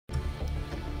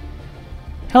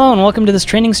Hello and welcome to this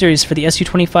training series for the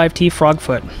Su-25T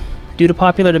Frogfoot. Due to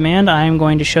popular demand, I am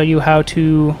going to show you how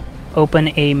to open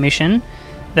a mission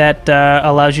that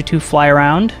allows you to fly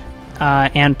around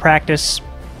and practice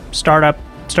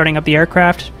starting up the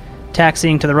aircraft,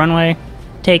 taxiing to the runway,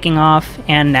 taking off,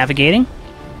 and navigating.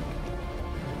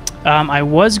 I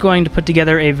was going to put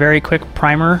together a very quick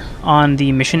primer on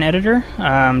the mission editor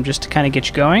just to kind of get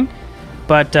you going,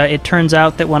 but it turns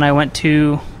out that when I went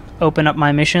to open up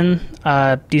my mission,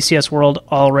 DCS World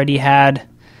already had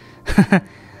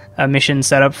a mission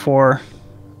set up for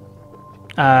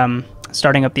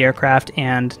starting up the aircraft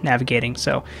and navigating.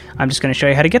 So I'm just going to show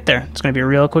you how to get there. It's going to be a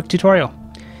real quick tutorial.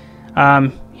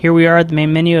 Here we are at the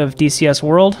main menu of DCS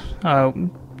World.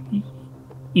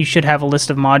 You should have a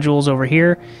list of modules over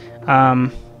here.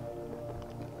 We're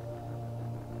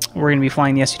going to be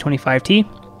flying the Su-25T.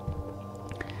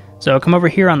 So come over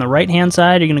here on the right hand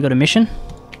side, you're going to go to Mission.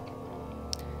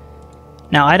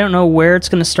 Now, I don't know where it's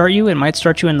going to start you. It might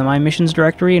start you in the My Missions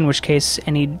directory, in which case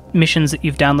any missions that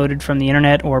you've downloaded from the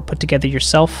internet or put together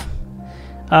yourself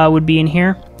would be in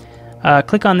here.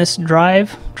 Click on this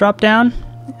Drive drop-down,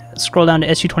 scroll down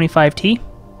to Su-25T,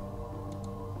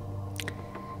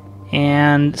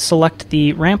 and select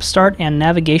the Ramp Start and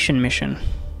Navigation mission.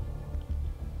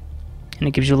 And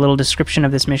it gives you a little description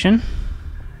of this mission.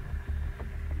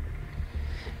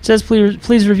 It says,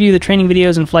 please review the training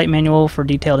videos and flight manual for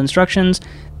detailed instructions.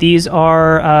 These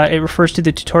are, it refers to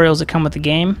the tutorials that come with the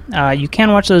game. You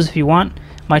can watch those if you want.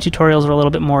 My tutorials are a little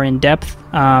bit more in depth.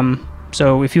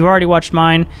 So if you've already watched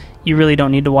mine, you really don't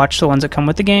need to watch the ones that come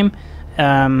with the game.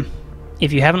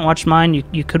 If you haven't watched mine,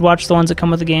 you could watch the ones that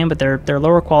come with the game, but they're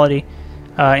lower quality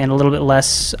and a little bit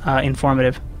less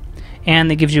informative.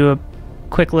 And it gives you a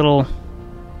quick little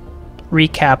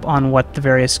recap on what the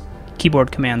various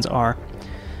keyboard commands are.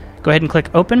 Go ahead and click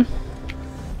Open.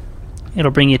 It'll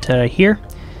bring you to here.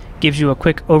 Gives you a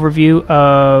quick overview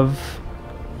of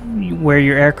where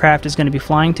your aircraft is going to be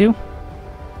flying to.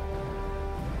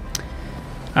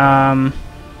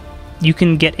 You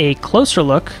can get a closer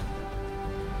look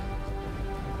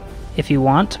if you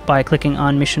want by clicking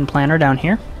on Mission Planner down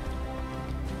here.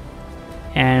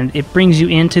 And it brings you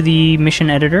into the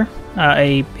mission editor,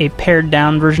 a pared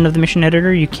down version of the mission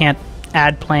editor. You can't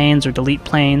add planes or delete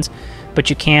planes, but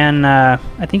you can,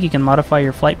 I think you can modify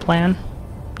your flight plan.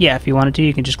 Yeah, if you wanted to,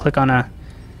 you can just click on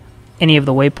any of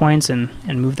the waypoints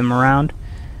and move them around.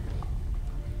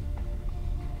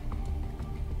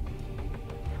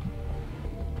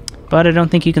 But I don't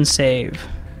think you can save.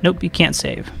 Nope, you can't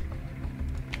save.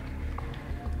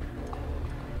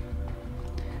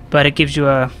 But it gives you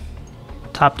a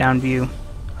top-down view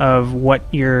of what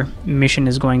your mission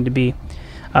is going to be.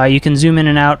 You can zoom in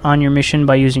and out on your mission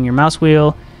by using your mouse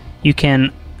wheel. You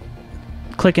can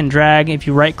click and drag. If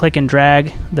you right-click and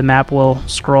drag, the map will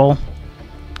scroll.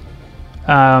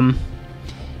 You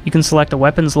can select a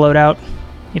weapons loadout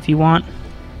if you want.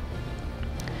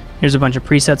 Here's a bunch of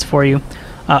presets for you.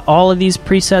 All of these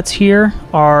presets here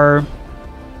are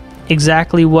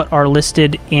exactly what are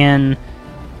listed in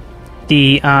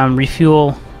the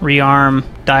refuel, rearm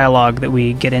dialogue that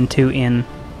we get into in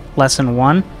Lesson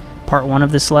 1, Part 1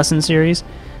 of this lesson series.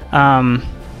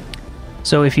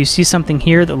 So if you see something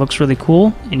here that looks really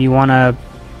cool and you want to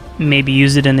maybe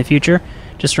use it in the future,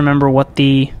 just remember what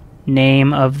the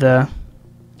name of the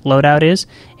loadout is,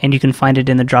 and you can find it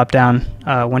in the drop-down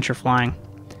once you're flying.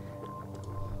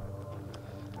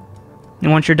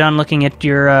 And once you're done looking at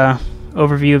your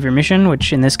overview of your mission,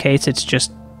 which in this case it's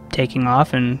just taking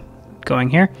off and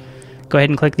going here, go ahead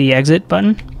and click the Exit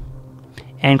button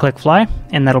and click Fly,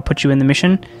 and that'll put you in the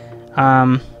mission.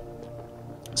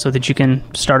 So that you can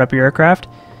start up your aircraft,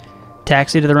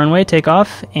 taxi to the runway, take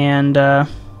off, and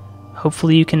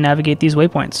hopefully you can navigate these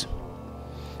waypoints.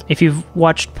 If you've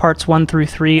watched parts 1 through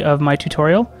 3 of my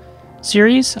tutorial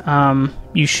series,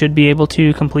 you should be able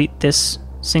to complete this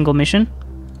single mission.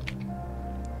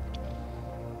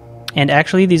 And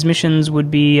actually, these missions would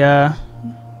be a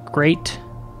great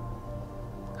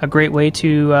way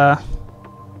to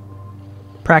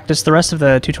practice the rest of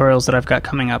the tutorials that I've got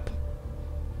coming up.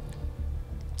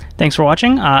 Thanks for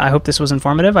watching. I hope this was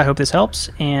informative. I hope this helps,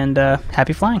 and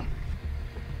happy flying.